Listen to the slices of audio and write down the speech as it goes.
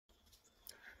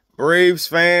Braves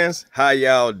fans, how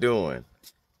y'all doing?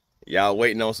 Y'all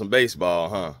waiting on some baseball,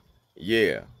 huh?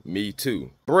 Yeah, me too.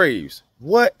 Braves,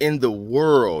 what in the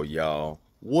world, y'all?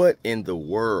 What in the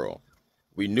world?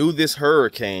 We knew this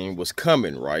hurricane was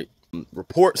coming, right?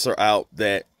 Reports are out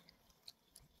that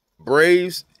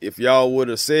Braves, if y'all would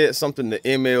have said something to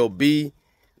MLB,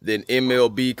 then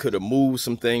MLB could have moved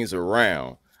some things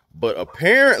around. But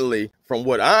apparently, from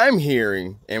what I'm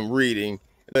hearing and reading,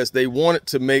 is they wanted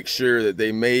to make sure that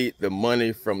they made the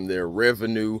money from their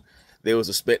revenue. They was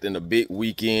expecting a big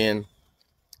weekend.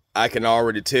 I can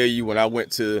already tell you, when I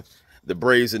went to the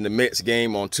Braves and the Mets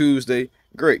game on Tuesday,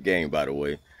 great game, by the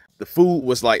way, the food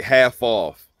was like half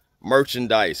off,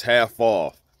 merchandise half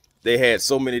off. They had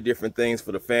so many different things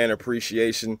for the fan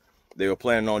appreciation. They were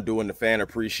planning on doing the fan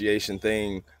appreciation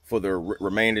thing for the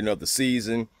remainder of the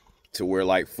season, to where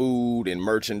like food and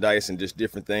merchandise and just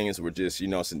different things were just,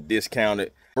 some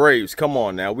discounted. Braves, come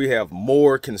on now. We have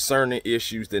more concerning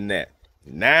issues than that.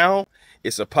 Now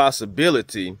it's a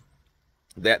possibility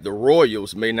that the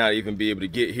Royals may not even be able to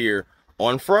get here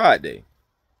on Friday.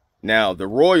 Now, the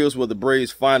Royals were the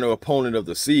Braves' final opponent of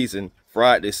the season,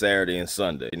 Friday, Saturday, and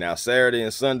Sunday. Now, Saturday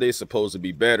and Sunday is supposed to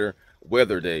be better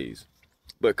weather days.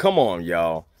 But come on,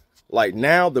 y'all. Like,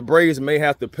 now the Braves may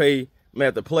have to play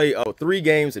 3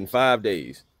 games in 5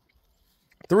 days.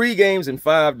 3 games in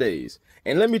 5 days.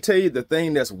 And let me tell you the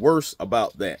thing that's worse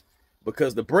about that.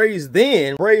 Because the Braves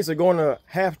are going to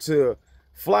have to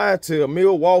fly to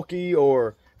Milwaukee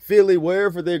or Philly,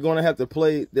 wherever they're going to have to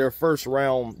play their first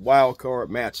round wild card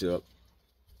matchup.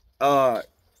 And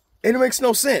it makes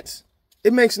no sense.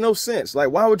 It makes no sense.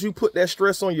 Like, why would you put that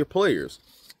stress on your players?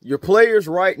 Your players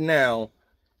right now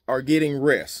are getting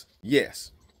rest.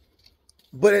 Yes.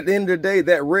 But at the end of the day,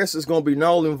 that rest is going to be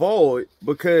null and void,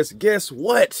 because guess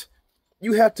what?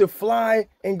 You have to fly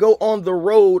and go on the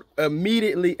road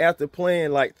immediately after playing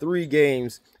like 3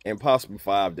 games in possibly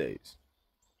 5 days.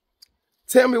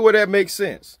 Tell me where that makes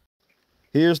sense.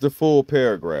 Here's the full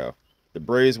paragraph. The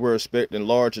Braves were expecting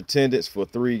large attendance for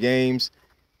 3 games.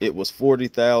 It was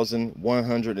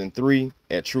 40,103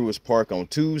 at Truist Park on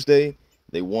Tuesday.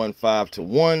 They won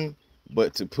 5-1.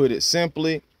 But to put it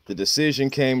simply, the decision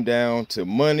came down to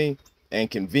money and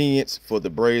convenience for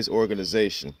the Braves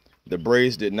organization. The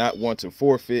Braves did not want to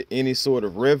forfeit any sort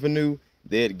of revenue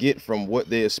they'd get from what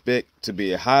they expect to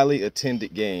be highly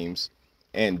attended games,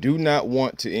 and do not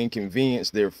want to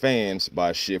inconvenience their fans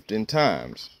by shifting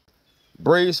times.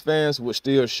 Braves fans would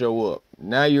still show up.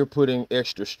 Now you're putting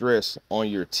extra stress on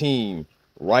your team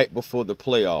right before the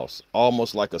playoffs,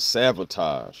 almost like a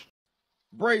sabotage.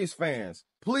 Braves fans,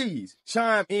 please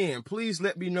chime in. Please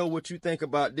let me know what you think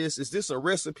about this. Is this a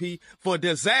recipe for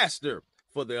disaster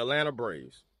for the Atlanta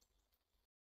Braves?